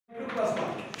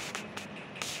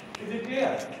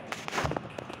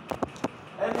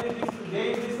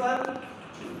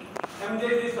mj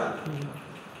is this one.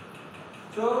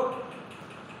 So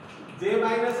j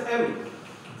minus m,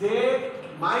 j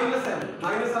minus m,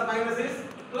 minus of minus is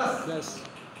plus.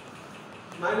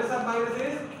 Minus of minus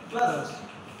is plus.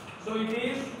 So it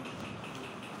is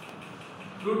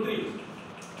root 3.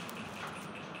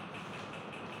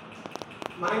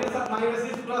 Minus of minus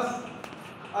is plus,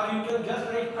 or you can just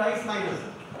write twice minus.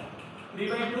 3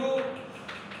 by 2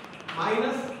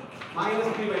 minus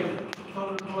 3 by 2. So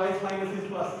twice minus is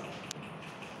plus.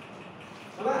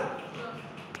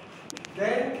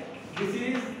 Then this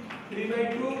is 3 by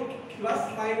 2 plus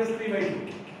minus 3 by 2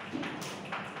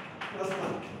 plus 1.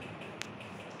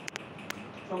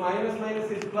 So minus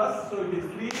minus is plus, so it is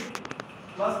 3.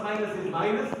 Plus minus is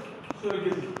minus, so it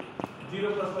is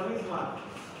 0 plus 1 is 1.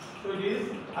 So it is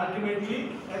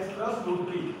ultimately x plus root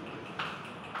 3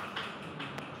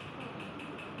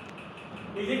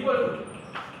 is equal to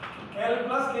L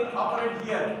plus will operate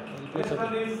here. This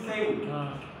one is same.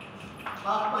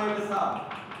 Half minus half.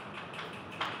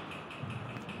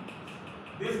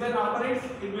 This when operates,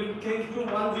 it will change to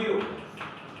 1 0.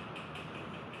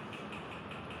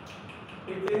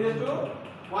 It changes to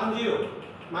 1 0.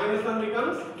 Minus 1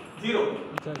 becomes 0.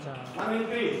 1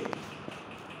 increase.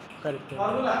 Correct.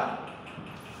 Formula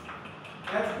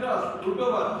x cross root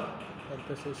over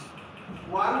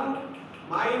 1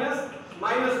 minus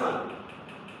minus 1.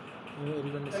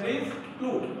 That is 2.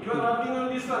 You are working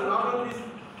on this one, not on this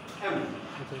m.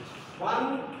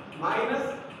 1 minus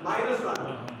minus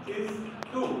 1 is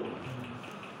 2.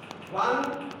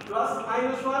 1 plus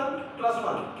minus 1 plus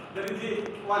 1. That is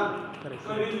 1. So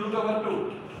it is root over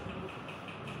 2.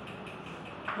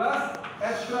 Plus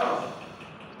x cross.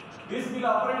 This will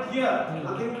operate here.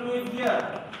 Nothing to do it here.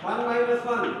 1 minus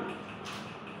 1.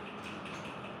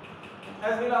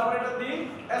 S will operate at the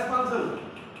S function.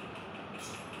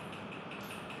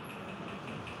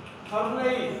 Formula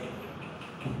is,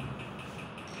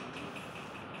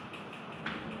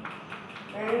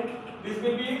 and this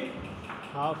will be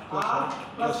half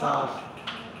plus half.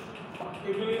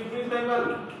 It will increase by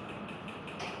 1.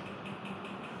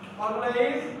 Formula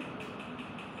is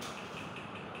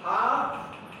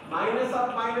half minus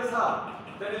of minus half,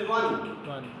 that is 1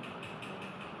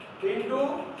 into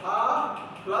half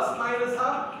plus minus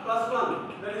half plus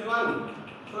 1, that is 1.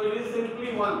 So it is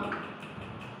simply 1.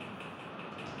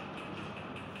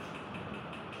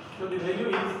 So the value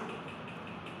is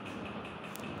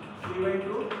 3 by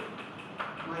 2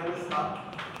 minus half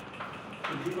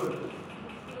is equal to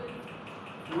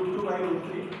root 2 by root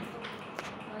 3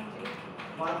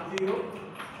 1 0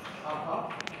 half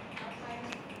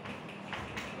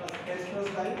plus s plus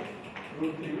by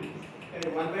root 3 and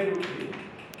 1 by root 3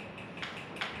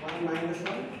 1 minus 1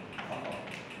 half.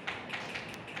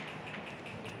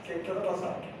 Check the